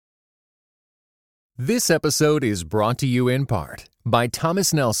This episode is brought to you in part by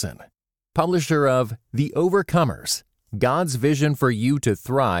Thomas Nelson, publisher of The Overcomers, God's Vision for You to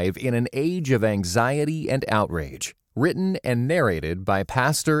Thrive in an Age of Anxiety and Outrage, written and narrated by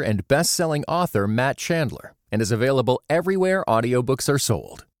pastor and best-selling author Matt Chandler, and is available everywhere audiobooks are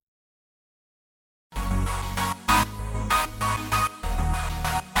sold.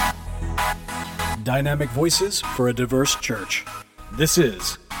 Dynamic voices for a diverse church. This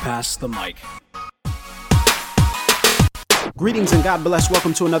is Pass the Mic. Greetings and God bless.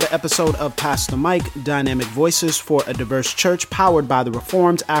 Welcome to another episode of Pass the Mic, Dynamic Voices for a Diverse Church, powered by the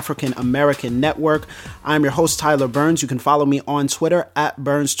Reformed African American Network. I'm your host, Tyler Burns. You can follow me on Twitter at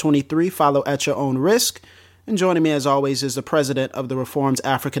Burns23. Follow at your own risk. And joining me, as always, is the president of the Reformed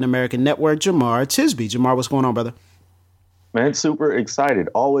African American Network, Jemar Tisby. Jemar, what's going on, brother? Man, super excited.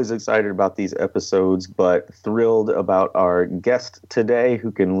 Always excited about these episodes, but thrilled about our guest today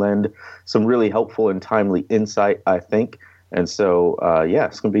who can lend some really helpful and timely insight, I think. And so,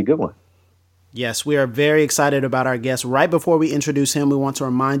 it's going to be a good one. Yes, we are very excited about our guest. Right before we introduce him, we want to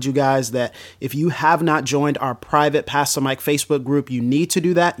remind you guys that if you have not joined our private Pass the Mic Facebook group, you need to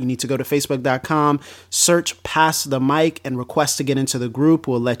do that. You need to go to facebook.com, search Pass the Mic, and request to get into the group.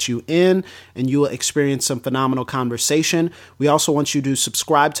 We'll let you in, and you will experience some phenomenal conversation. We also want you to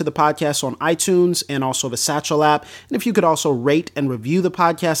subscribe to the podcast on iTunes and also the Satchel app. And if you could also rate and review the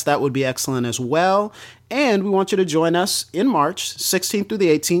podcast, that would be excellent as well. And we want you to join us in March 16th through the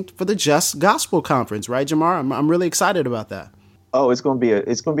 18th for the Just Gospel Conference, right, Jemar? I'm really excited about that. Oh, it's going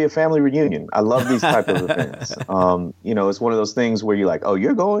to be a family reunion. I love these type of events. It's one of those things where you're like, oh,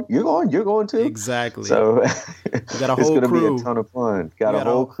 you're going too. Exactly. So we got a it's whole going to crew. be a ton of fun. Got a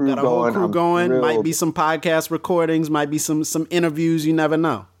whole crew going. Might be some podcast recordings. Might be some interviews. You never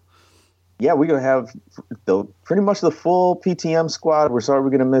know. Yeah, we're going to have pretty much the full PTM squad. We're sorry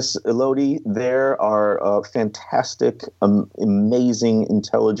we're going to miss Elodie. There are fantastic, amazing,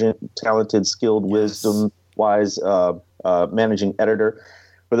 intelligent, talented, skilled, wisdom-wise managing editor.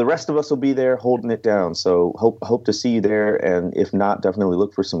 But the rest of us will be there holding it down. So hope to see you there. And if not, definitely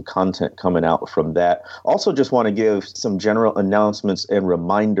look for some content coming out from that. Also just want to give some general announcements and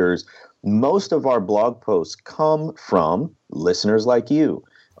reminders. Most of our blog posts come from listeners like you,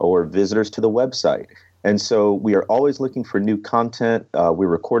 or visitors to the website. And so we are always looking for new content. We're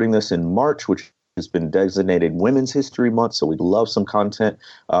recording this in March, which has been designated Women's History Month. So we'd love some content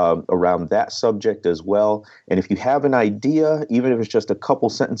around that subject as well. And if you have an idea, even if it's just a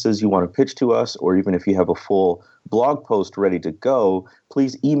couple sentences you want to pitch to us, or even if you have a full blog post ready to go,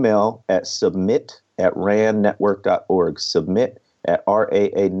 please email at submit@rannetwork.org,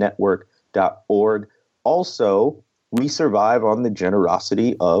 submit@raanetwork.org. Also, we survive on the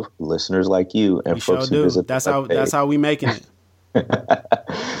generosity of listeners like you and we folks sure who do. visit. That's how we making it.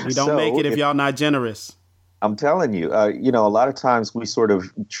 We don't make it if y'all not generous. I'm telling you, a lot of times we sort of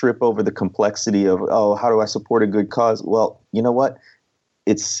trip over the complexity of, how do I support a good cause? Well, you know what?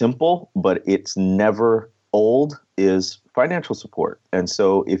 It's simple, but it's never old, is financial support. And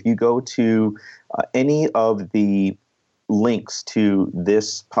so if you go to any of the links to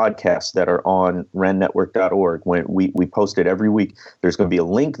this podcast that are on rannetwork.org. When we post it every week, there's going to be a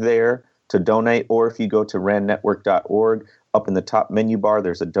link there to donate, or if you go to rannetwork.org, up in the top menu bar,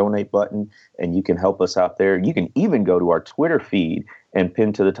 there's a donate button, and you can help us out there. You can even go to our Twitter feed, and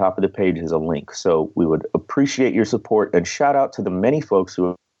pinned to the top of the page is a link. So we would appreciate your support, and shout out to the many folks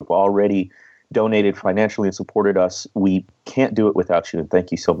who have already donated financially and supported us. We can't do it without you, and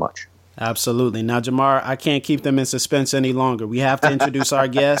thank you so much. Absolutely. Now, Jemar, I can't keep them in suspense any longer. We have to introduce our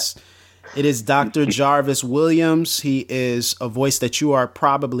guest. It is Dr. Jarvis Williams. He is a voice that you are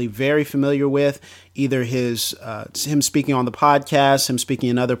probably very familiar with, either him speaking on the podcast, him speaking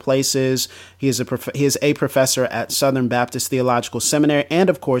in other places. He is a professor at Southern Baptist Theological Seminary, and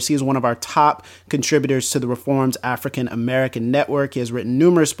of course, he is one of our top contributors to the Reformed African American Network. He has written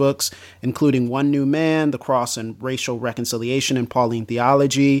numerous books, including One New Man, The Cross and Racial Reconciliation in Pauline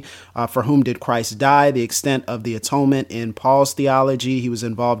Theology, For Whom Did Christ Die? The Extent of the Atonement in Paul's Theology. He was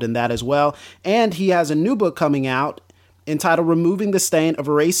involved in that as well. And he has a new book coming out entitled Removing the Stain of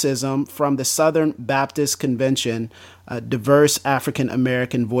Racism from the Southern Baptist Convention, Diverse African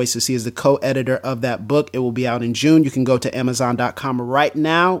American Voices. He is the co-editor of that book. It will be out in June. You can go to Amazon.com right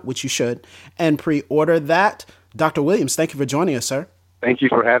now, which you should, and pre-order that. Dr. Williams, thank you for joining us, sir. Thank you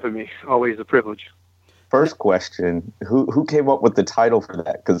for having me. Always a privilege. First question, who came up with the title for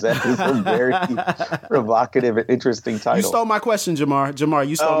that? Because that is a very provocative and interesting title. You stole my question, Jemar. Jemar,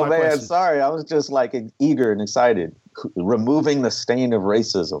 you stole my question. Oh, man, sorry. I was just eager and excited. Removing the stain of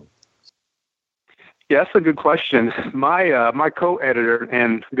racism. Yeah, that's a good question. My co-editor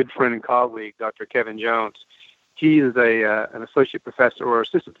and good friend and colleague, Dr. Kevin Jones, he is an associate professor or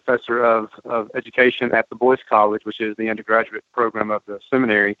assistant professor of education at the Boyce College, which is the undergraduate program of the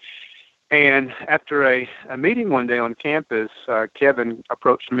seminary. And after a meeting one day on campus, Kevin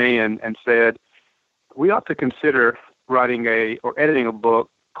approached me and said, we ought to consider writing or editing a book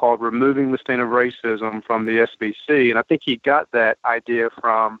called Removing the Stain of Racism from the SBC. And I think he got that idea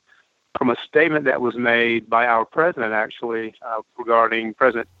from a statement that was made by our president, actually, regarding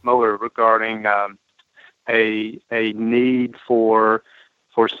President Moeller, regarding a need for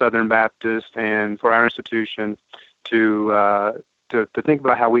Southern Baptists and for our institution to think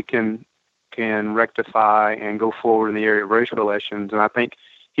about how we can rectify and go forward in the area of racial relations. And I think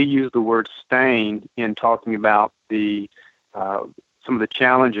he used the word stain in talking about some of the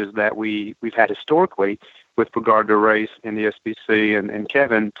challenges that we've had historically with regard to race in the SBC. And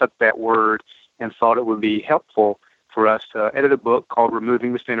Kevin took that word and thought it would be helpful for us to edit a book called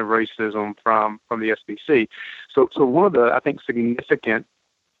Removing the Stain of Racism from the SBC. So one of the, I think, significant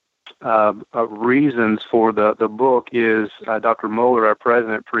reasons for the book is Dr. Moeller, our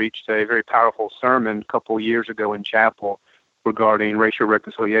president, preached a very powerful sermon a couple of years ago in chapel regarding racial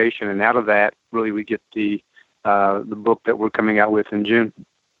reconciliation. And out of that, really, we get the book that we're coming out with in June.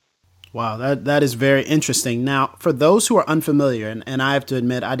 Wow, that is very interesting. Now, for those who are unfamiliar, and I have to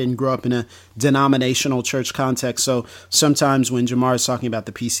admit, I didn't grow up in a denominational church context, so sometimes when Jamar is talking about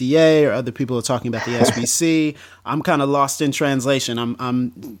the PCA or other people are talking about the SBC, I'm kind of lost in translation.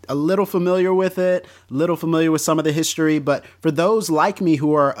 I'm a little familiar with it, a little familiar with some of the history, but for those like me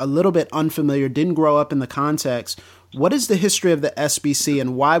who are a little bit unfamiliar, didn't grow up in the context, what is the history of the SBC,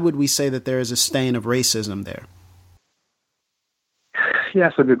 and why would we say that there is a stain of racism there? Yeah,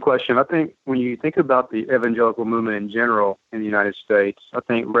 that's a good question. I think when you think about the evangelical movement in general in the United States, I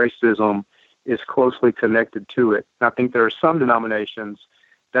think racism is closely connected to it. And I think there are some denominations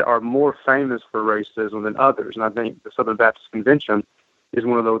that are more famous for racism than others. And I think the Southern Baptist Convention is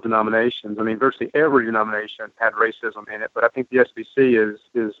one of those denominations. I mean, virtually every denomination had racism in it, but I think the SBC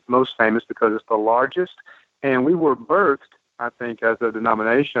is most famous because it's the largest. And we were birthed, I think, as a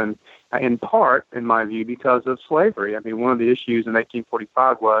denomination, in part, in my view, because of slavery. I mean, one of the issues in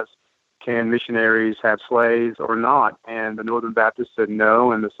 1845 was, can missionaries have slaves or not? And the Northern Baptists said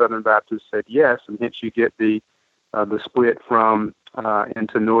no, and the Southern Baptists said yes, and hence you get the split from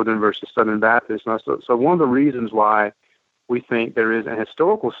into Northern versus Southern Baptists. So one of the reasons why we think there is a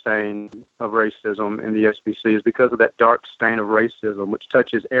historical stain of racism in the SBC is because of that dark stain of racism, which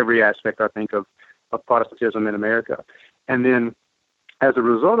touches every aspect, I think, of Protestantism in America. And then as a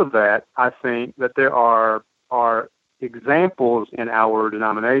result of that, I think that there are examples in our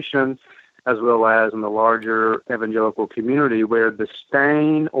denomination as well as in the larger evangelical community where the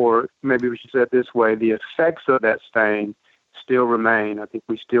stain, or maybe we should say it this way, the effects of that stain still remain. I think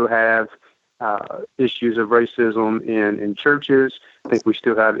we still have issues of racism in churches. I think we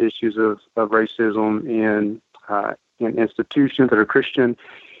still have issues of racism in institutions that are Christian.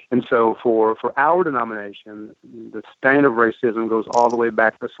 And so for our denomination, the stain of racism goes all the way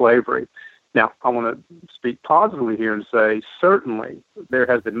back to slavery. Now, I want to speak positively here and say, certainly, there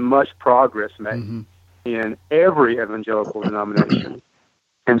has been much progress made in every evangelical denomination,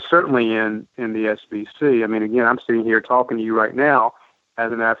 and certainly in the SBC. I mean, again, I'm sitting here talking to you right now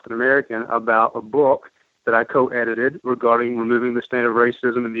as an African American about a book that I co-edited regarding removing the stain of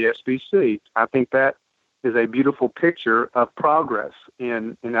racism in the SBC. I think that is a beautiful picture of progress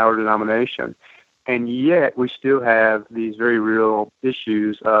in our denomination. And yet we still have these very real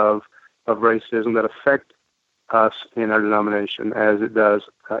issues of racism that affect us in our denomination as it does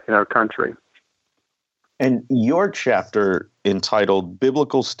in our country. And your chapter entitled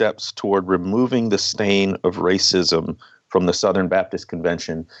Biblical Steps Toward Removing the Stain of Racism from the Southern Baptist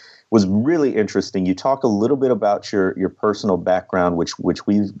Convention was really interesting. You talk a little bit about your personal background, which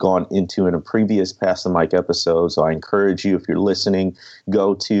we've gone into in a previous Pass the Mic episode. So I encourage you, if you're listening,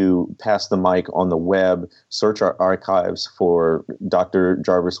 go to Pass the Mic on the web, search our archives for Dr.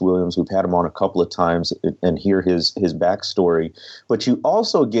 Jarvis Williams. We've had him on a couple of times and hear his backstory. But you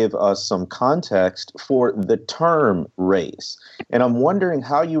also give us some context for the term race. And I'm wondering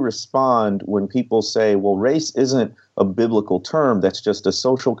how you respond when people say, well, race isn't a biblical term, that's just a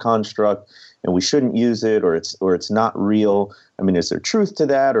social construct and we shouldn't use it, or it's not real. I mean, is there truth to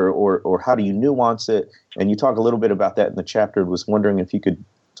that, or how do you nuance it? And you talk a little bit about that in the chapter. I was wondering if you could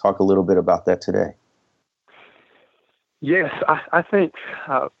talk a little bit about that today. Yes, I think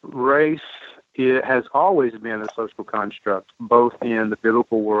race has always been a social construct, both in the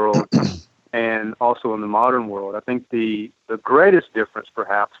biblical world and also in the modern world. I think the greatest difference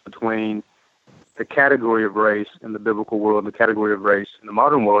perhaps between the category of race in the biblical world and the category of race in the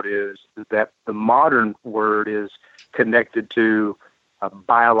modern world is that the modern word is connected to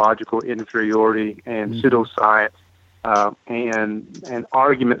biological inferiority and pseudoscience, and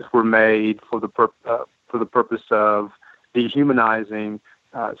arguments were made for the purpose of dehumanizing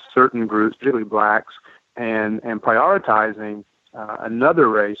certain groups, particularly blacks, and prioritizing another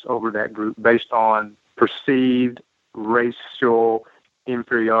race over that group based on perceived racial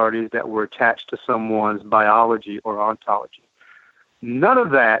inferiorities that were attached to someone's biology or ontology. None of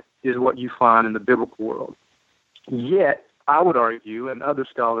that is what you find in the biblical world. Yet, I would argue, and other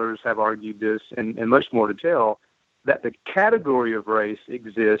scholars have argued this in much more detail, that the category of race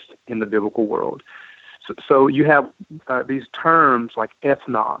exists in the biblical world. So you have these terms like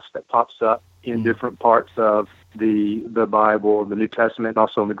ethnos that pops up in different parts of the Bible, the New Testament, and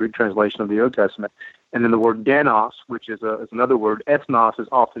also in the Greek translation of the Old Testament. And then the word genos, which is another word. Ethnos is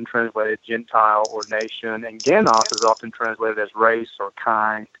often translated Gentile or nation, and genos is often translated as race or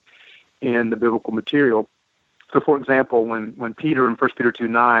kind in the biblical material. So, for example, when Peter in 1 Peter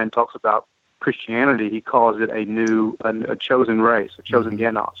 2:9 talks about Christianity, he calls it a chosen race, a chosen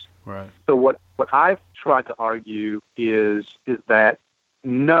genos. Right. So what I've tried to argue is that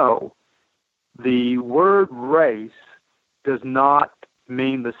no, the word race does not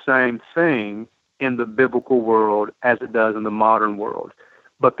mean the same thing in the biblical world as it does in the modern world.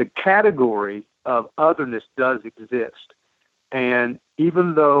 But the category of otherness does exist. And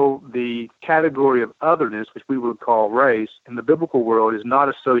even though the category of otherness, which we would call race, in the biblical world is not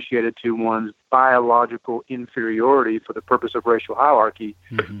associated to one's biological inferiority for the purpose of racial hierarchy,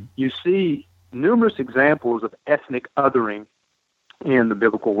 you see numerous examples of ethnic othering in the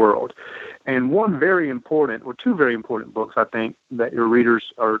biblical world. And one very important, or two very important books, I think, that your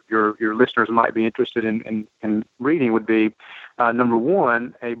readers or your listeners might be interested in reading would be, number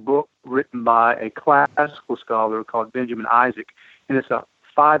one, a book written by a classical scholar called Benjamin Isaac. And it's a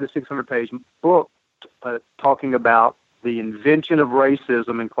 500 to 600 page book talking about the invention of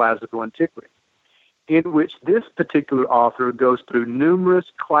racism in classical antiquity, in which this particular author goes through numerous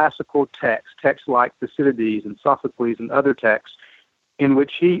classical texts like Thucydides and Sophocles and other texts, from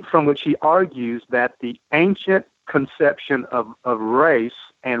which he argues that the ancient conception of race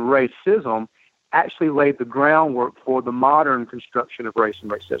and racism actually laid the groundwork for the modern construction of race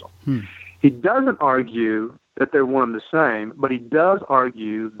and racism. He doesn't argue that they're one and the same, but he does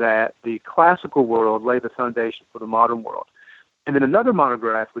argue that the classical world laid the foundation for the modern world. And then another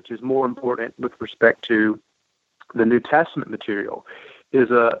monograph, which is more important with respect to the New Testament material, is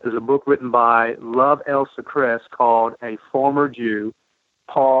a book written by Love Elsa Kress called A Former Jew,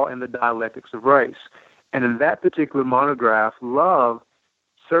 Paul and the Dialectics of Race. And in that particular monograph, Love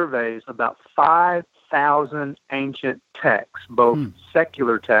surveys about 5,000 ancient texts, both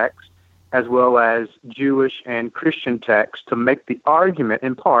secular texts as well as Jewish and Christian texts, to make the argument,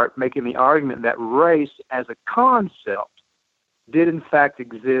 in part, making the argument that race as a concept did in fact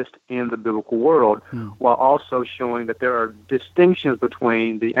exist in the biblical world, while also showing that there are distinctions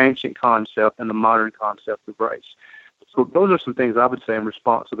between the ancient concept and the modern concept of race. So those are some things I would say in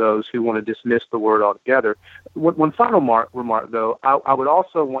response to those who want to dismiss the word altogether. One final remark, though, I would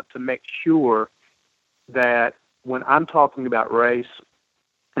also want to make sure that when I'm talking about race,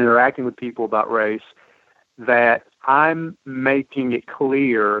 interacting with people about race, that I'm making it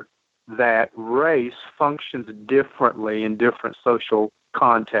clear that race functions differently in different social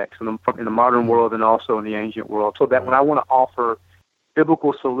contexts, in the modern world and also in the ancient world, so that when I want to offer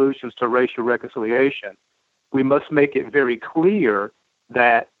biblical solutions to racial reconciliation, we must make it very clear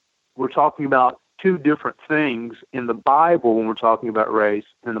that we're talking about two different things in the Bible when we're talking about race,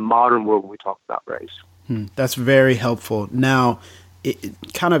 and in the modern world when we talk about race. That's very helpful. Now,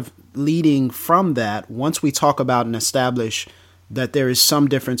 kind of leading from that, once we talk about and establish that there is some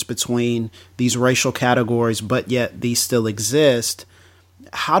difference between these racial categories, but yet these still exist,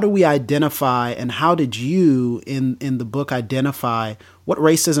 how do we identify, and how did you in the book identify what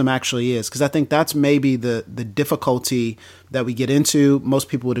racism actually is? Because I think that's maybe the difficulty that we get into. Most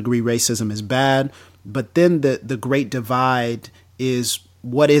people would agree racism is bad, but then the great divide is,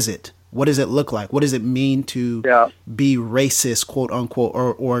 what is it? What does it look like? What does it mean to be racist, quote unquote,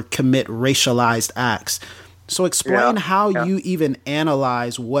 or commit racialized acts? So explain how you even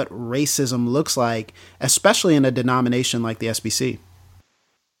analyze what racism looks like, especially in a denomination like the SBC.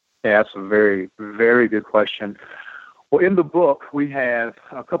 Yeah, that's a very, very good question. Well, in the book, we have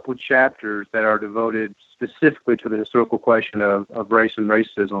a couple of chapters that are devoted specifically to the historical question of race and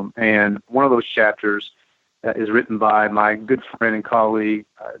racism. And one of those chapters is written by my good friend and colleague,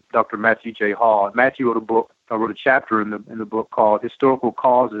 Dr. Matthew J. Hall. Matthew wrote a book I wrote a chapter in the book called Historical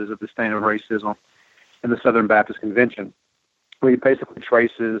Causes of the Stain of Racism in the Southern Baptist Convention, where he basically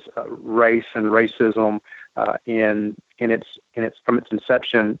traces race and racism from its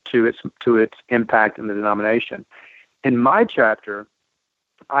inception to its impact in the denomination. In my chapter,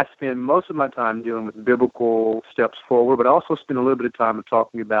 I spend most of my time dealing with biblical steps forward, but I also spend a little bit of time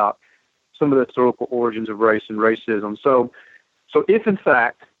talking about some of the historical origins of race and racism. So if in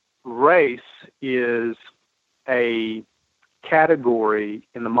fact race is a category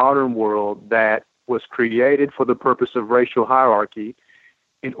in the modern world that was created for the purpose of racial hierarchy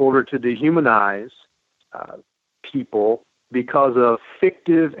in order to dehumanize people because of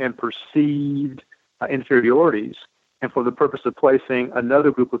fictive and perceived inferiorities, and for the purpose of placing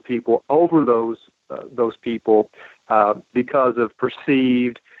another group of people over those people because of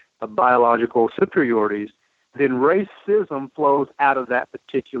perceived biological superiorities, then racism flows out of that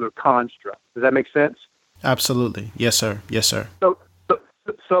particular construct. Does that make sense? Absolutely. Yes, sir. Yes, sir.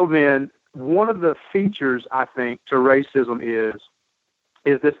 So then, one of the features, I think, to racism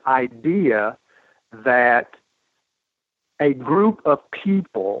is this idea that a group of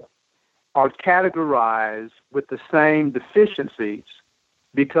people are categorized with the same deficiencies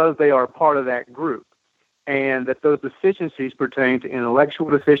because they are part of that group, and that those deficiencies pertain to intellectual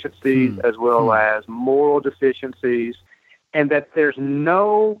deficiencies as well as moral deficiencies, and that there's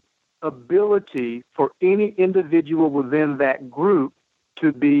no ability for any individual within that group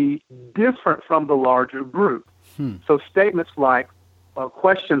to be different from the larger group. So statements like,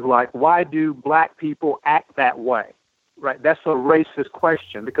 questions like, why do black people act that way? Right? That's a racist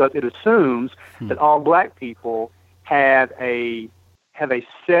question because it assumes that all black people have a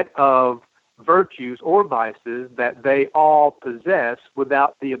set of virtues or vices that they all possess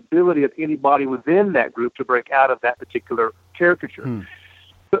without the ability of anybody within that group to break out of that particular caricature.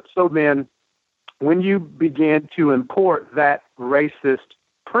 So then, when you begin to import that racist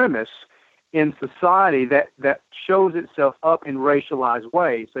premise in society that shows itself up in racialized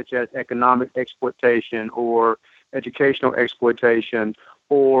ways, such as economic exploitation or educational exploitation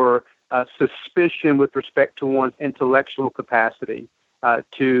or suspicion with respect to one's intellectual capacity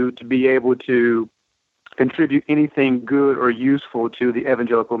to be able to contribute anything good or useful to the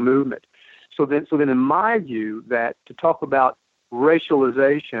evangelical movement. So then in my view, that to talk about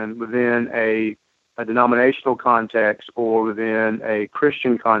racialization within a denominational context or within a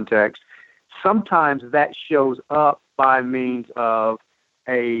Christian context, sometimes that shows up by means of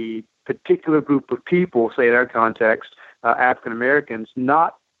a particular group of people, say in our context, African Americans,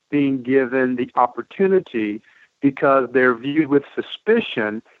 not being given the opportunity because they're viewed with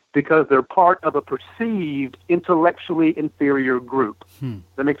suspicion because they're part of a perceived intellectually inferior group. Does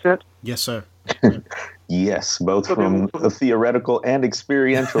that make sense? Yes, sir. Yes, both from a theoretical and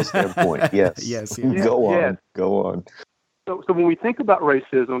experiential standpoint. Yes. Yes. Go on. So when we think about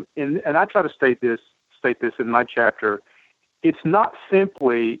racism, and I try to state this in my chapter, it's not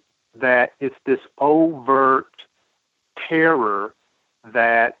simply that it's this overt terror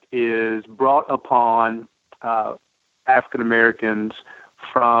that is brought upon African Americans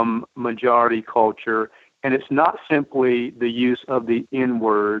from majority culture, and it's not simply the use of the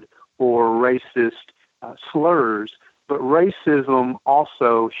N-word or racist slurs, but racism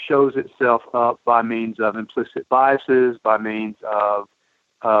also shows itself up by means of implicit biases, by means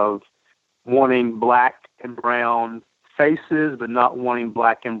of wanting black and brown faces, but not wanting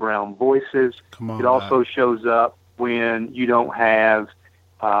black and brown voices. It also shows up when you don't have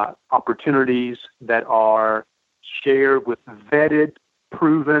opportunities that are shared with vetted,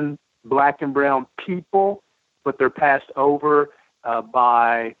 proven black and brown people, but they're passed over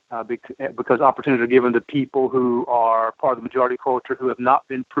because opportunities are given to people who are part of the majority culture who have not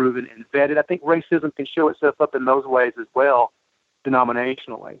been proven and vetted. I think racism can show itself up in those ways as well,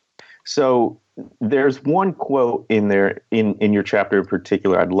 denominationally. So there's one quote in there in your chapter in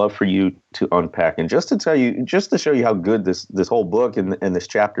particular I'd love for you to unpack. And just to show you how good this whole book and this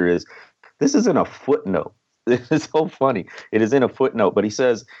chapter is, this is in a footnote. It's so funny. It is in a footnote, but he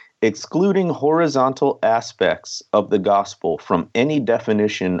says, excluding horizontal aspects of the gospel from any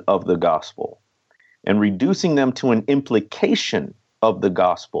definition of the gospel and reducing them to an implication of the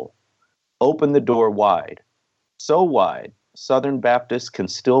gospel, open the door wide, so wide Southern Baptists can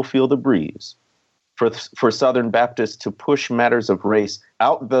still feel the breeze. For Southern Baptists to push matters of race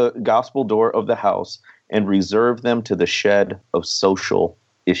out the gospel door of the house and reserve them to the shed of social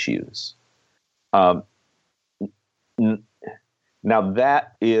issues. Now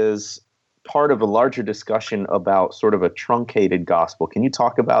that is part of a larger discussion about sort of a truncated gospel. Can you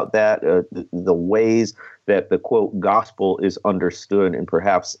talk about that, the ways that the, quote, gospel is understood and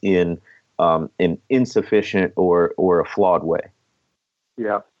perhaps in an insufficient or a flawed way.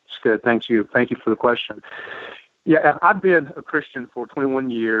 Yeah, it's good. Thank you for the question. Yeah, I've been a Christian for 21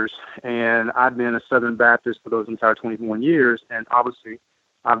 years, and I've been a Southern Baptist for those entire 21 years, and obviously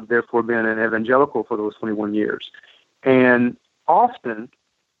I've therefore been an evangelical for those 21 years. And often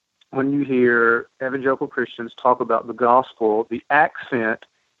when you hear evangelical Christians talk about the gospel, the accent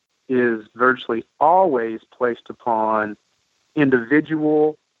is virtually always placed upon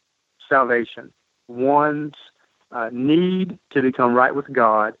individual salvation, one's need to become right with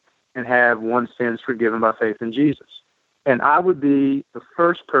God and have one's sins forgiven by faith in Jesus. And I would be the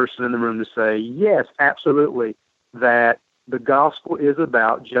first person in the room to say, yes, absolutely, that the gospel is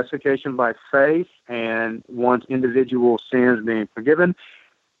about justification by faith and one's individual sins being forgiven.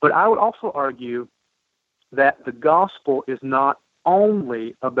 But I would also argue that the gospel is not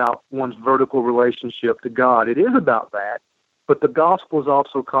only about one's vertical relationship to God. It is about that, but the gospel is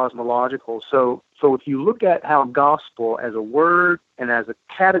also cosmological. So if you look at how gospel as a word and as a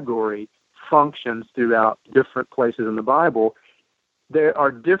category functions throughout different places in the Bible, there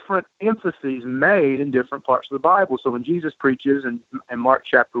are different emphases made in different parts of the Bible. So when Jesus preaches in Mark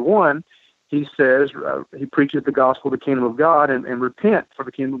chapter 1, he says, he preaches the gospel of the kingdom of God and repent, for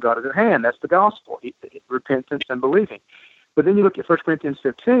the kingdom of God is at hand. That's the gospel, repentance and believing. But then you look at 1 Corinthians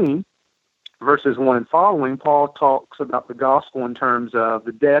 15, verses 1 and following, Paul talks about the gospel in terms of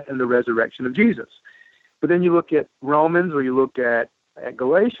the death and the resurrection of Jesus. But then you look at Romans or you look at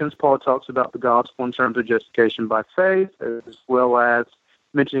Galatians, Paul talks about the gospel in terms of justification by faith, as well as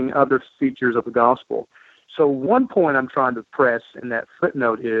mentioning other features of the gospel. So one point I'm trying to press in that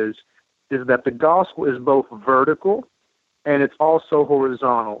footnote is that the gospel is both vertical and it's also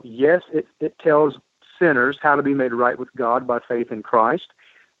horizontal. Yes, it tells sinners how to be made right with God by faith in Christ,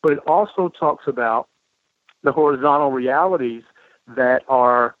 but it also talks about the horizontal realities that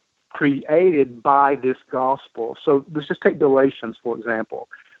are created by this gospel. So let's just take Galatians, for example.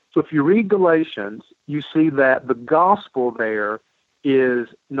 So if you read Galatians, you see that the gospel there is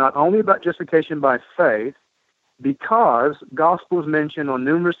not only about justification by faith, because gospel is mentioned on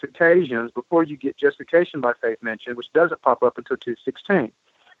numerous occasions before you get justification by faith mentioned, which doesn't pop up until 2:16.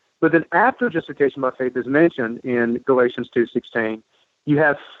 But then after justification by faith is mentioned in Galatians 2:16, you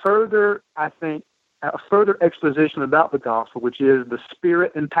have further, I think, a further exposition about the gospel, which is the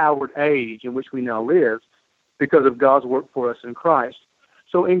Spirit-empowered age in which we now live because of God's work for us in Christ.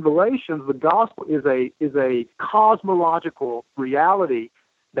 So in Galatians, the gospel is a cosmological reality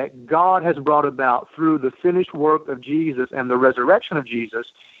that God has brought about through the finished work of Jesus and the resurrection of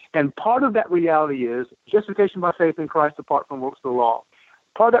Jesus. And part of that reality is justification by faith in Christ apart from works of the law.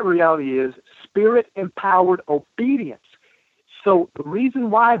 Part of that reality is Spirit-empowered obedience. So the reason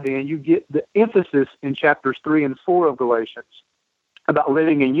why then you get the emphasis in chapters 3 and 4 of Galatians about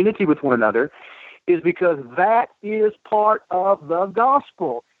living in unity with one another is because that is part of the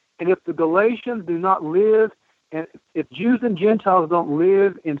gospel. And if the Galatians do not live, and if Jews and Gentiles don't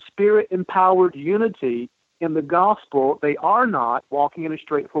live in Spirit-empowered unity in the gospel, they are not walking in a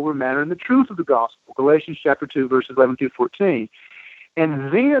straightforward manner in the truth of the gospel. Galatians chapter 2, verses 11 through 14.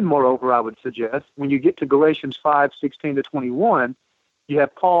 And then, moreover, I would suggest, when you get to Galatians 5:16 to 21, you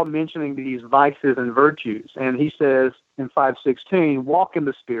have Paul mentioning these vices and virtues. And he says in 5:16, walk in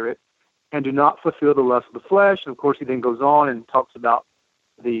the Spirit and do not fulfill the lust of the flesh. And, of course, he then goes on and talks about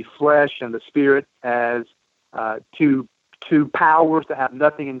the flesh and the Spirit as two powers that have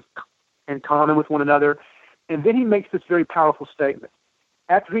nothing in common with one another. And then he makes this very powerful statement.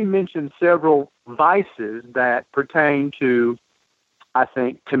 After he mentions several vices that pertain to, I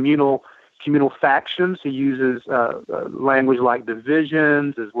think, communal factions, he uses language like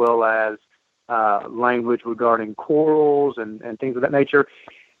divisions as well as language regarding quarrels and things of that nature.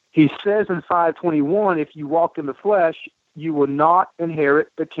 He says in 5:21, if you walk in the flesh, you will not inherit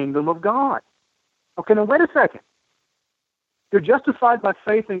the kingdom of God. Okay, now wait a second. You're justified by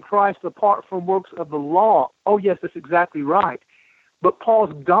faith in Christ apart from works of the law. Oh, yes, that's exactly right. But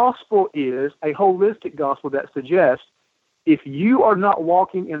Paul's gospel is a holistic gospel that suggests if you are not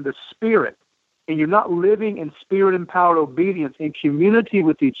walking in the Spirit and you're not living in Spirit-empowered obedience in community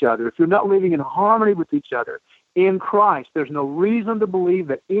with each other, if you're not living in harmony with each other in Christ, there's no reason to believe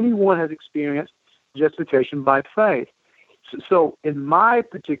that anyone has experienced justification by faith. So in my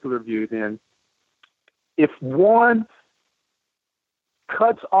particular view, then, if one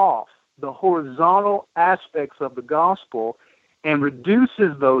cuts off the horizontal aspects of the gospel and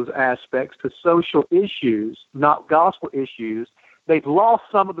reduces those aspects to social issues, not gospel issues, they've lost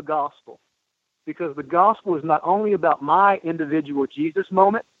some of the gospel. Because the gospel is not only about my individual Jesus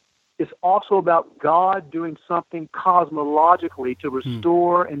moment, is also about God doing something cosmologically to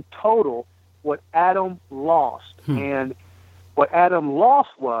restore and total what Adam lost. And what Adam lost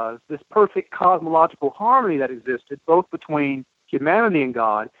was this perfect cosmological harmony that existed both between humanity and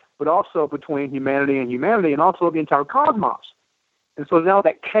God, but also between humanity and also the entire cosmos. And so now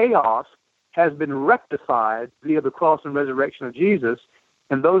that chaos has been rectified via the cross and resurrection of Jesus,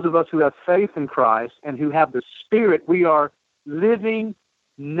 and those of us who have faith in Christ and who have the Spirit, we are living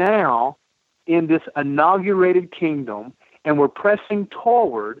now in this inaugurated kingdom, and we're pressing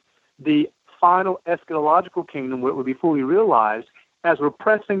toward the final eschatological kingdom where it will be fully realized as we're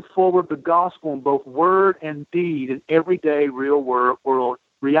pressing forward the gospel in both word and deed in everyday real world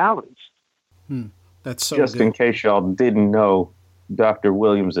realities. That's so Just good. in case y'all didn't know, Dr.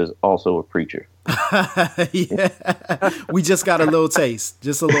 Williams is also a preacher. Yeah. We just got a little taste,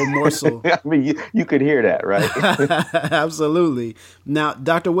 just a little morsel. I mean, you could hear that, right? Absolutely. Now,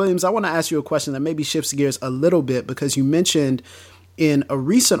 Dr. Williams, I want to ask you a question that maybe shifts gears a little bit, because you mentioned in a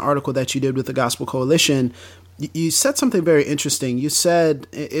recent article that you did with the Gospel Coalition, you said something very interesting. You said,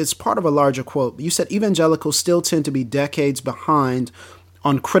 it's part of a larger quote, you said evangelicals still tend to be decades behind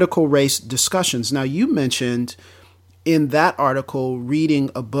on critical race discussions. Now, you mentioned in that article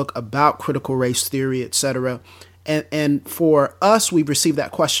reading a book about critical race theory, etc. And for us, we've received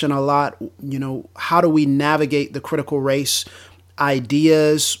that question a lot. You know, how do we navigate the critical race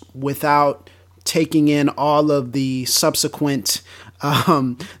ideas without taking in all of the subsequent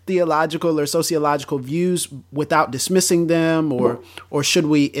theological or sociological views without dismissing them, or should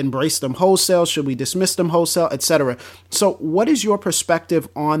we embrace them wholesale? Should we dismiss them wholesale, etc.? So what is your perspective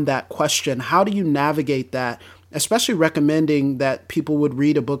on that question? How do you navigate that, especially recommending that people would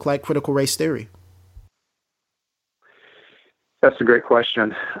read a book like Critical Race Theory? That's a great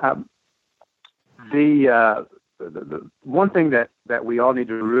question. The one thing that we all need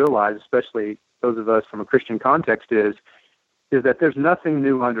to realize, especially those of us from a Christian context, is that there's nothing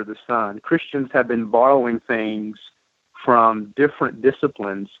new under the sun. Christians have been borrowing things from different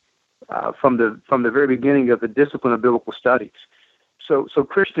disciplines from the very beginning of the discipline of biblical studies. So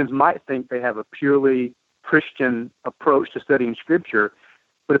Christians might think they have a purely Christian approach to studying Scripture,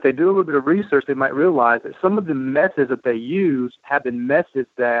 but if they do a little bit of research, they might realize that some of the methods that they use have been methods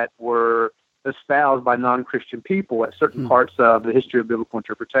that were espoused by non-Christian people at certain parts of the history of biblical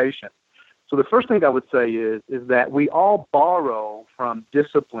interpretation. So the first thing I would say is that we all borrow from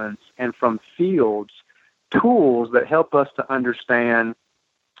disciplines and from fields tools that help us to understand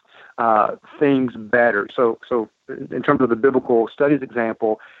things better. So in terms of the biblical studies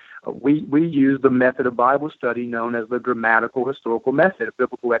example, we use the method of Bible study known as the grammatical historical method of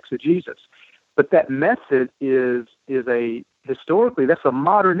biblical exegesis. But that method is historically, that's a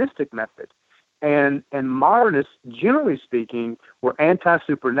modernistic method. And modernists, generally speaking, were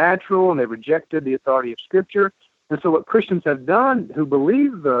anti-supernatural, and they rejected the authority of Scripture. And so what Christians have done who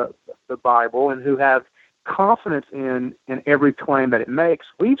believe the Bible and who have confidence in every claim that it makes,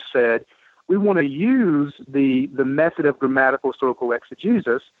 we've said we want to use the method of grammatical historical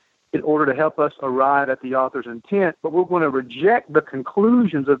exegesis in order to help us arrive at the author's intent, but we're going to reject the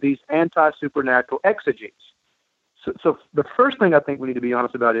conclusions of these anti-supernatural exegetes. So the first thing I think we need to be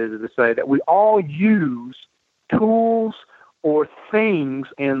honest about is to say that we all use tools or things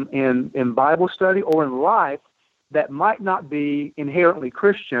in Bible study or in life that might not be inherently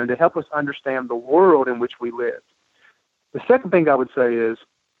Christian to help us understand the world in which we live. The second thing I would say is,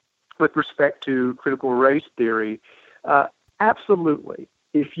 with respect to critical race theory, absolutely.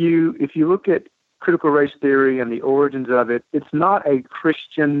 If you look at critical race theory and the origins of it, it's not a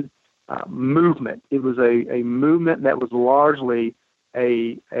Christian movement. It was a movement that was largely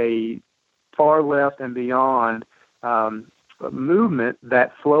a far left and beyond movement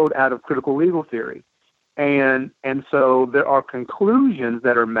that flowed out of critical legal theory. And so there are conclusions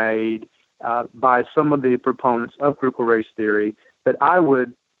that are made by some of the proponents of critical race theory that I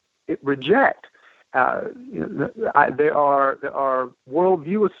would reject. There are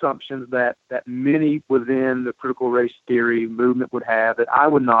worldview assumptions that many within the critical race theory movement would have that I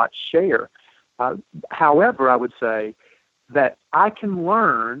would not share. However, I would say that I can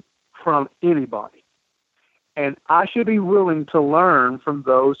learn from anybody, and I should be willing to learn from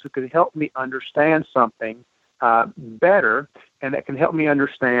those who can help me understand something better, and that can help me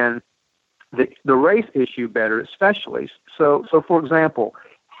understand the race issue better, especially. So for example,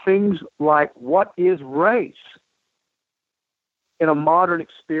 things like what is race in a modern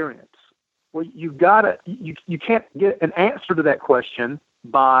experience? Well, you can't get an answer to that question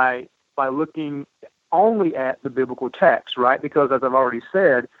by looking only at the biblical text, right? Because as I've already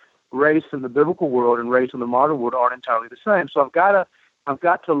said, race in the biblical world and race in the modern world aren't entirely the same. So I'm I've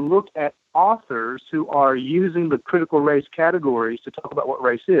got to look at authors who are using the critical race categories to talk about what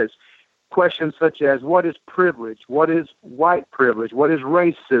race is. Questions such as, what is privilege? What is white privilege? What is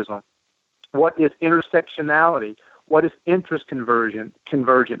racism? What is intersectionality? What is interest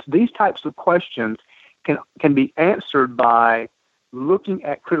convergence? These types of questions can be answered by looking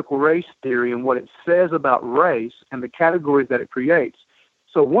at critical race theory and what it says about race and the categories that it creates.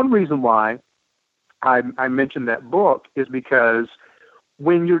 So one reason why I mentioned that book is because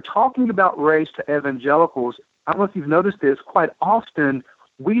when you're talking about race to evangelicals, I don't know if you've noticed this, quite often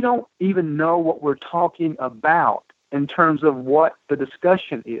we don't even know what we're talking about in terms of what the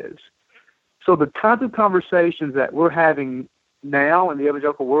discussion is. So the kinds of conversations that we're having now in the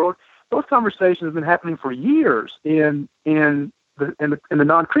evangelical world, those conversations have been happening for years in the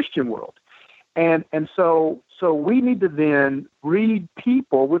non-Christian world. And so we need to then read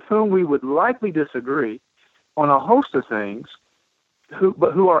people with whom we would likely disagree on a host of things,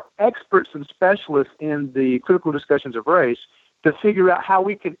 who are experts and specialists in the critical discussions of race, to figure out how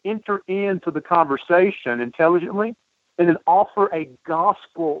we can enter into the conversation intelligently and then offer a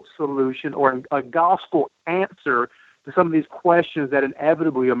gospel solution or a gospel answer to some of these questions that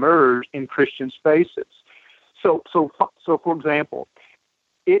inevitably emerge in Christian spaces. So for example,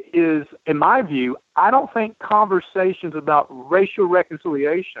 it is, in my view, I don't think conversations about racial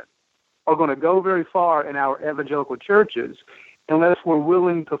reconciliation are going to go very far in our evangelical churches unless we're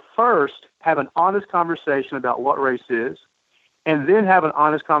willing to first have an honest conversation about what race is, and then have an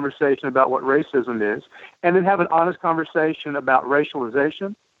honest conversation about what racism is, and then have an honest conversation about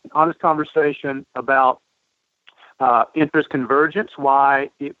racialization, an honest conversation about interest convergence, why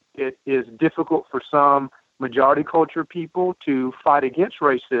it is difficult for some majority culture people to fight against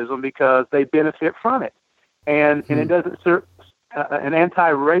racism because they benefit from it. And it doesn't serve, an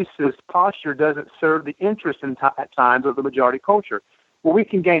anti-racist posture doesn't serve the interest at times of the majority culture. Well, we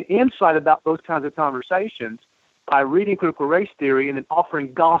can gain insight about those kinds of conversations by reading critical race theory and then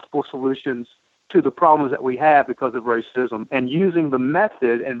offering gospel solutions to the problems that we have because of racism, and using the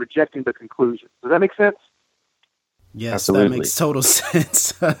method and rejecting the conclusion. Does that make sense? Yes, Absolutely. That makes total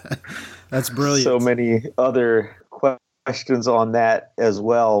sense. That's brilliant. So many other questions on that as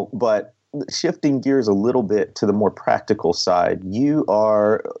well, but shifting gears a little bit to the more practical side, you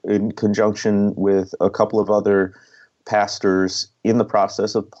are, in conjunction with a couple of other pastors, in the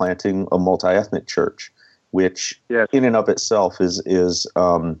process of planting a multi-ethnic church, which yes, in and of itself is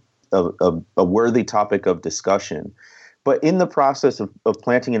a worthy topic of discussion. But in the process of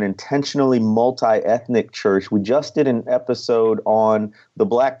planting an intentionally multi-ethnic church, we just did an episode on the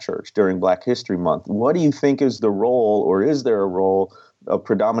Black church during Black History Month. What do you think is the role, or is there a role, of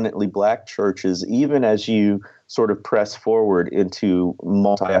predominantly Black churches, even as you sort of press forward into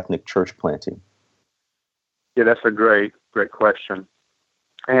multi-ethnic church planting? Yeah, that's a great question.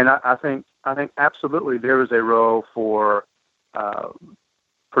 And I think absolutely there is a role for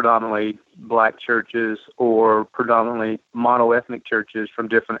predominantly Black churches or predominantly monoethnic churches from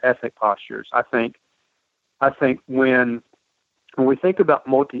different ethnic postures. I think when we think about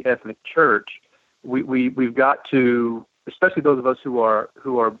multi-ethnic church, we've got to, especially those of us who are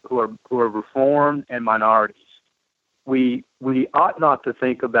Reformed and minorities, we ought not to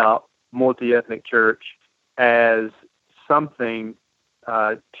think about multi-ethnic church as something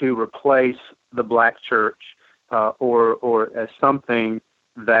to replace the Black church or as something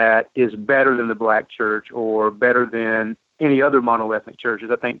that is better than the Black church or better than any other monoethnic churches.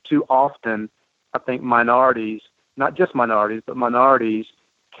 I think too often, minorities, not just minorities, but minorities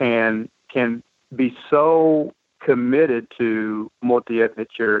can be so committed to multi-ethnic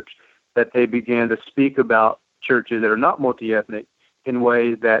church that they begin to speak about churches that are not multi-ethnic in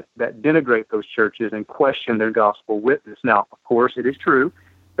ways that denigrate those churches and question their gospel witness. Now, of course, it is true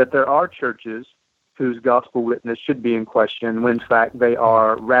that there are churches whose gospel witness should be in question when, in fact, they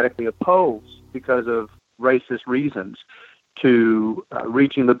are radically opposed because of racist reasons to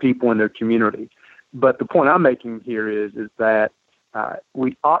reaching the people in their community. But the point I'm making here is that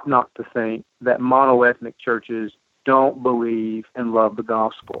we ought not to think that monoethnic churches don't believe and love the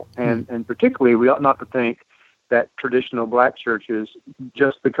gospel. And particularly, we ought not to think that traditional Black churches,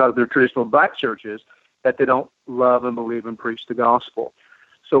 just because they're traditional Black churches, that they don't love and believe and preach the gospel.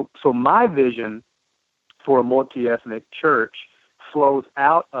 So my vision for a multi-ethnic church flows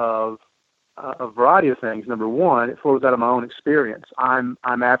out of a variety of things. Number one, it flows out of my own experience. I'm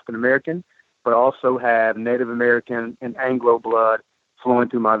African American, but I also have Native American and Anglo blood flowing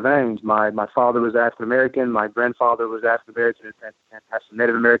through my veins. My father was African American, my grandfather was African American and has some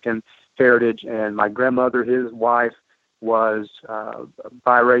Native American heritage, and my grandmother, his wife, was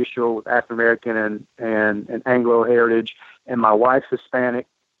biracial with African American and Anglo heritage, and my wife's Hispanic,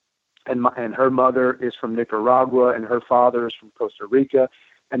 and her mother is from Nicaragua, and her father is from Costa Rica,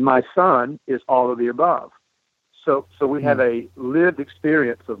 and my son is all of the above. So we have a lived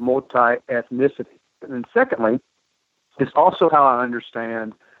experience of multi-ethnicity. And then secondly, it's also how I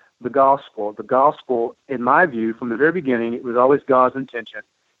understand the gospel. The gospel, in my view, from the very beginning, it was always God's intention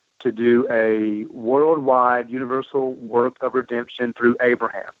to do a worldwide universal work of redemption through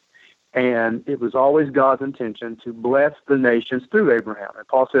Abraham. And it was always God's intention to bless the nations through Abraham. And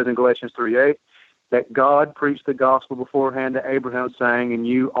Paul says in Galatians 3:8 that God preached the gospel beforehand to Abraham, saying, "In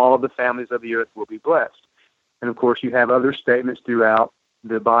you all of the families of the earth will be blessed." And of course, you have other statements throughout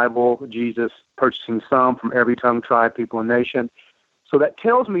the Bible, Jesus purchasing some from every tongue, tribe, people, and nation. So that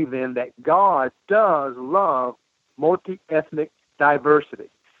tells me then that God does love multi-ethnic diversity.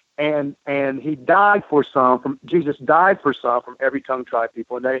 And he died for some Jesus died for some from every tongue, tribe,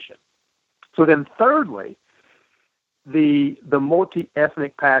 people, and nation. So then thirdly, the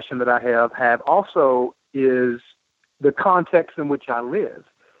multi-ethnic passion that I have also is the context in which I live.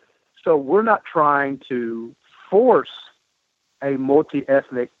 So we're not trying to force a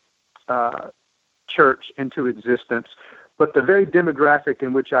multi-ethnic church into existence, but the very demographic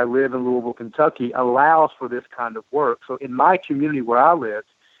in which I live in Louisville, Kentucky allows for this kind of work. So in my community where I live,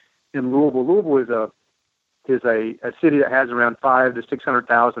 in Louisville is a city that has around 500,000 to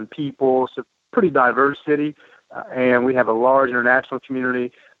 600,000 people. It's a pretty diverse city, and we have a large international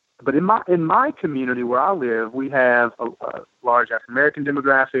community. But in my community where I live, we have a large African American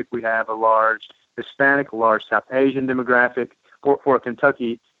demographic. We have a large Hispanic, a large South Asian demographic for a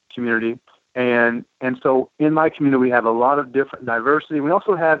Kentucky community. And so in my community, we have a lot of different diversity. We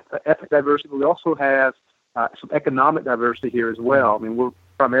also have ethnic diversity, but we also have some economic diversity here as well. I mean, we're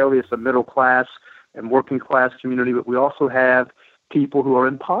primarily a middle class and working class community, but we also have people who are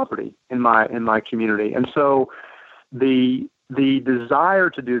in poverty in my community. And so the desire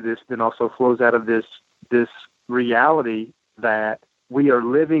to do this then also flows out of this reality that we are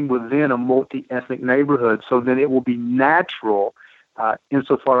living within a multi-ethnic neighborhood. So then it will be natural,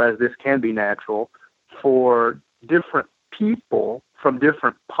 insofar as this can be natural, for different people from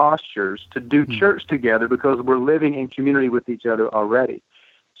different postures to do church together because we're living in community with each other already.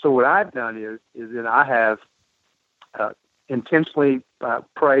 So what I've done is that I have intentionally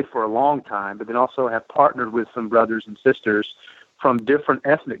prayed for a long time, but then also have partnered with some brothers and sisters from different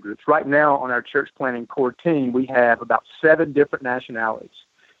ethnic groups. Right now on our church planning core team, we have about 7 different nationalities.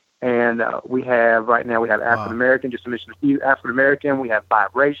 And we have African American, just to mention a few, African American, we have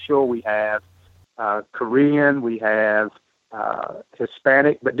biracial, we have Korean, we have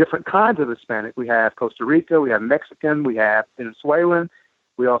Hispanic, but different kinds of Hispanic. We have Costa Rica, we have Mexican, we have Venezuelan,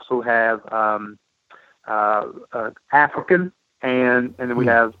 we also have African, and then we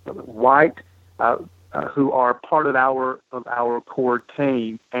have white, who are part of our core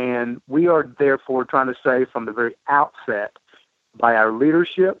team. And we are therefore trying to say from the very outset, by our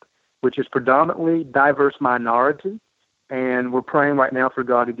leadership, which is predominantly diverse minority, and we're praying right now for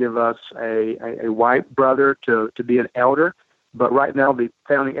God to give us a white brother to be an elder. But right now the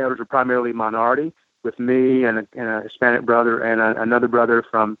founding elders are primarily minority, with me and a Hispanic brother and another brother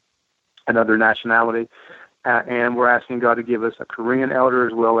from another nationality. And we're asking God to give us a Korean elder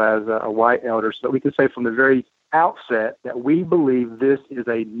as well as a white elder, so that we can say from the very outset that we believe this is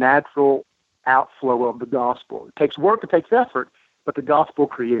a natural outflow of the gospel. It takes work, it takes effort, but the gospel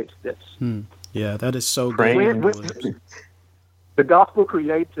creates this. Yeah, that is so great. The gospel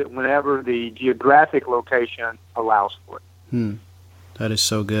creates it whenever the geographic location allows for it. That is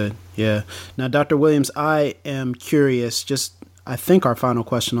so good. Yeah. Now, Dr. Williams, I am curious, I think our final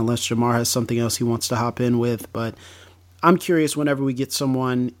question, unless Jamar has something else he wants to hop in with, but I'm curious whenever we get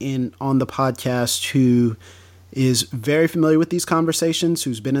someone on the podcast who is very familiar with these conversations,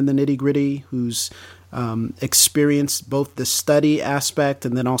 who's been in the nitty-gritty, who's experienced both the study aspect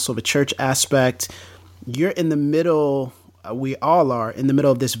and then also the church aspect. You're in the middle, we all are in the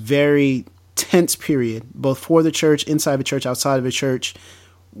middle of this very tense period, both for the church, inside the church, outside of the church.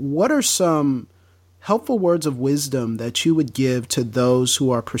 What are some helpful words of wisdom that you would give to those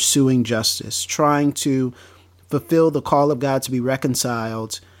who are pursuing justice, trying to fulfill the call of God to be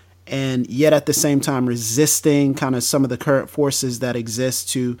reconciled, and yet at the same time resisting kind of some of the current forces that exist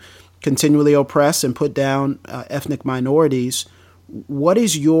to continually oppress and put down ethnic minorities? What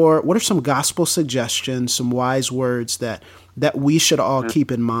are some gospel suggestions, some wise words that we should all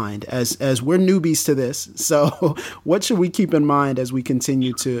keep in mind as we're newbies to this? So what should we keep in mind as we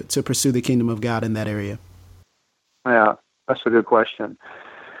continue to pursue the kingdom of God in that area? Yeah, that's a good question.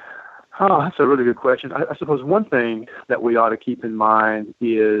 Oh, that's a really good question. I suppose one thing that we ought to keep in mind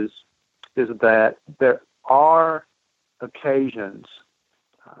is that there are occasions,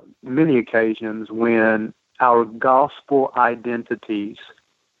 many occasions, when our gospel identities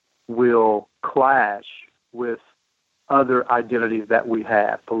will clash with other identities that we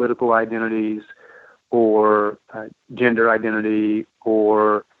have, political identities or gender identity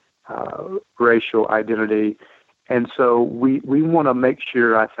or racial identity. And so we want to make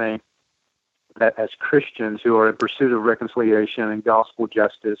sure, I think, that as Christians who are in pursuit of reconciliation and gospel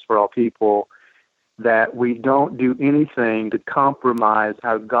justice for all people, that we don't do anything to compromise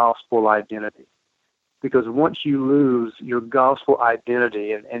our gospel identity. Because once you lose your gospel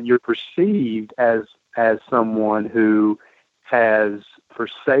identity and you're perceived as someone who has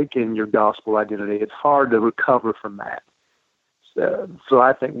forsaken your gospel identity, it's hard to recover from that. So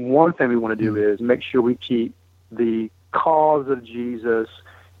I think one thing we want to do is make sure we keep the cause of Jesus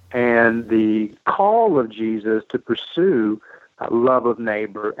and the call of Jesus to pursue love of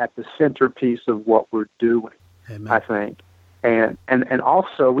neighbor at the centerpiece of what we're doing. Amen. I think. And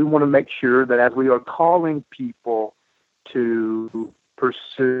also we want to make sure that as we are calling people to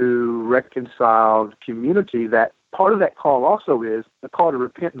pursue reconciled community, that part of that call also is the call to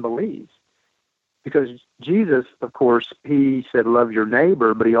repent and believe. Because Jesus, of course, he said, love your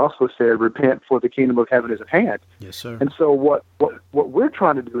neighbor, but he also said, repent, for the kingdom of heaven is at hand. Yes, sir. And so what we're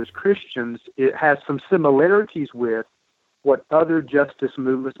trying to do as Christians, it has some similarities with what other justice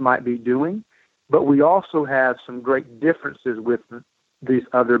movements might be doing, but we also have some great differences with these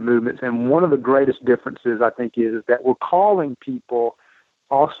other movements. And one of the greatest differences, I think, is that we're calling people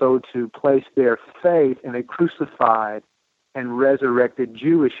also to place their faith in a crucified and resurrected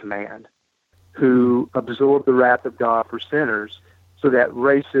Jewish man who absorbed the wrath of God for sinners so that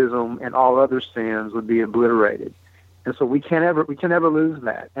racism and all other sins would be obliterated. And so we can never lose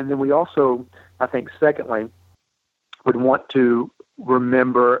that. And then we also, I think, secondly, would want to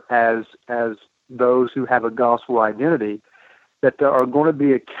remember as those who have a gospel identity that there are going to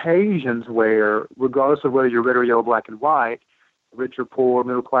be occasions where, regardless of whether you're red or yellow, black and white, rich or poor,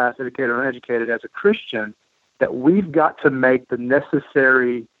 middle class, educated or uneducated, as a Christian, that we've got to make the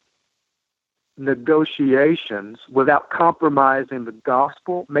necessary negotiations without compromising the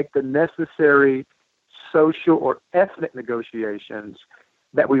gospel, make the necessary social or ethnic negotiations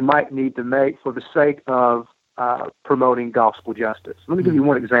that we might need to make for the sake of promoting gospel justice. Let me give you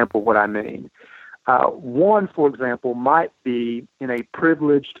one example of what I mean. One, for example, might be in a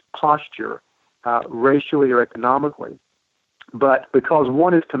privileged posture, racially or economically, but because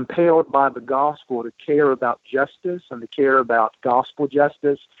one is compelled by the gospel to care about justice and to care about gospel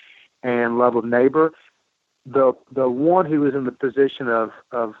justice and love of neighbor, the one who is in the position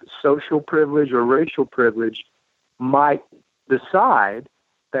of social privilege or racial privilege might decide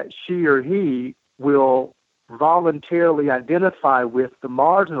that she or he will voluntarily identify with the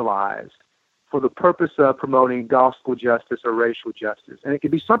marginalized for the purpose of promoting gospel justice or racial justice. And it could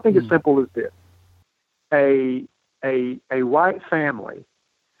be something as simple as this. A white family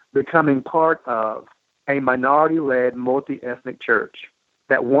becoming part of a minority-led multi-ethnic church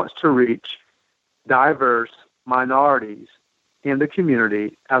that wants to reach diverse minorities in the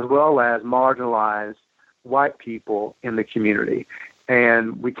community as well as marginalized white people in the community.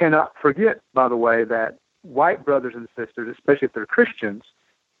 And we cannot forget, by the way, that white brothers and sisters, especially if they're Christians,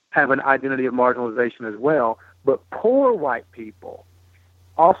 have an identity of marginalization as well. But poor white people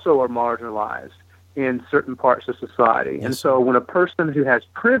also are marginalized in certain parts of society. Yes. And so when a person who has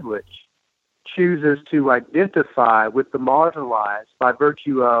privilege chooses to identify with the marginalized by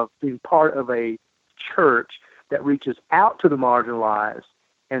virtue of being part of a church that reaches out to the marginalized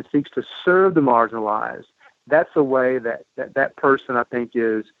and seeks to serve the marginalized, that's a way that person, I think,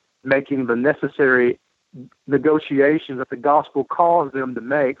 is making the necessary negotiations that the gospel calls them to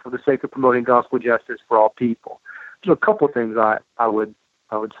make for the sake of promoting gospel justice for all people. So a couple of things I would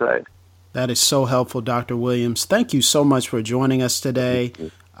say. That is so helpful, Dr. Williams. Thank you so much for joining us today.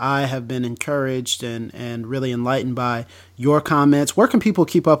 I have been encouraged and really enlightened by your comments. Where can people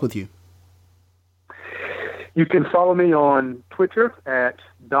keep up with you? You can follow me on Twitter at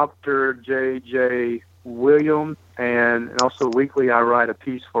Dr. J.J. Williams, and also weekly I write a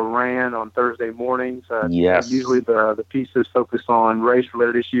piece for RAND on Thursday mornings. Yes. Usually the pieces focus on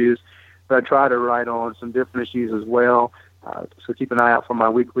race-related issues, but I try to write on some different issues as well. So keep an eye out for my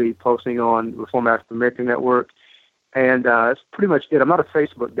weekly posting on Reform African American Network. And that's pretty much it. I'm not a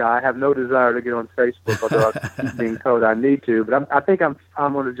Facebook guy. I have no desire to get on Facebook, although I keep being told I need to. But I think I'm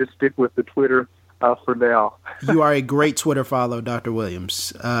going to just stick with the Twitter for now. You are a great Twitter follow, Dr.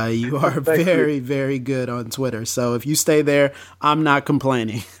 Williams. You are very, very good on Twitter. So if you stay there, I'm not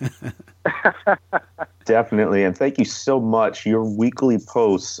complaining. Definitely. And thank you so much. Your weekly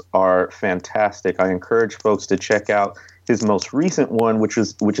posts are fantastic. I encourage folks to check out his most recent one, which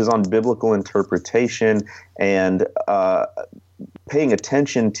is on biblical interpretation and paying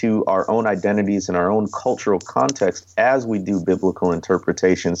attention to our own identities and our own cultural context as we do biblical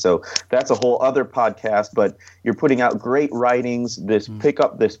interpretation. So that's a whole other podcast, but you're putting out great writings. Pick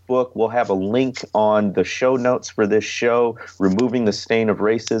up this book. We'll have a link on the show notes for this show, Removing the Stain of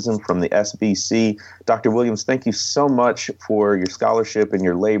Racism from the SBC. Dr. Williams, thank you so much for your scholarship and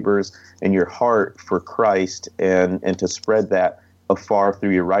your labors and your heart for Christ and to spread that afar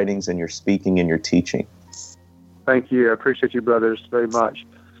through your writings and your speaking and your teaching. Thank you. I appreciate you, brothers, very much.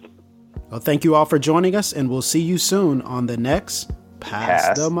 Well, thank you all for joining us, and we'll see you soon on the next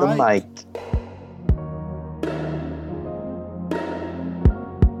Pass the Mic.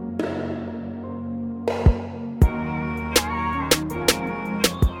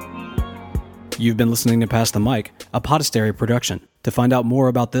 You've been listening to Pass the Mic, a Podastery production. To find out more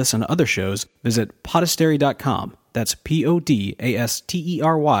about this and other shows, visit podastery.com. That's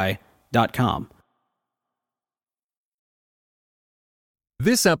PODASTERY.com.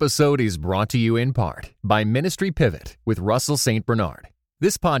 This episode is brought to you in part by Ministry Pivot with Russell St. Bernard.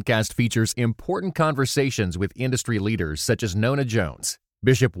 This podcast features important conversations with industry leaders such as Nona Jones,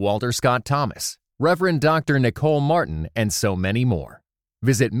 Bishop Walter Scott Thomas, Reverend Dr. Nicole Martin, and so many more.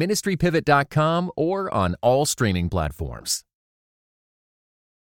 Visit ministrypivot.com or on all streaming platforms.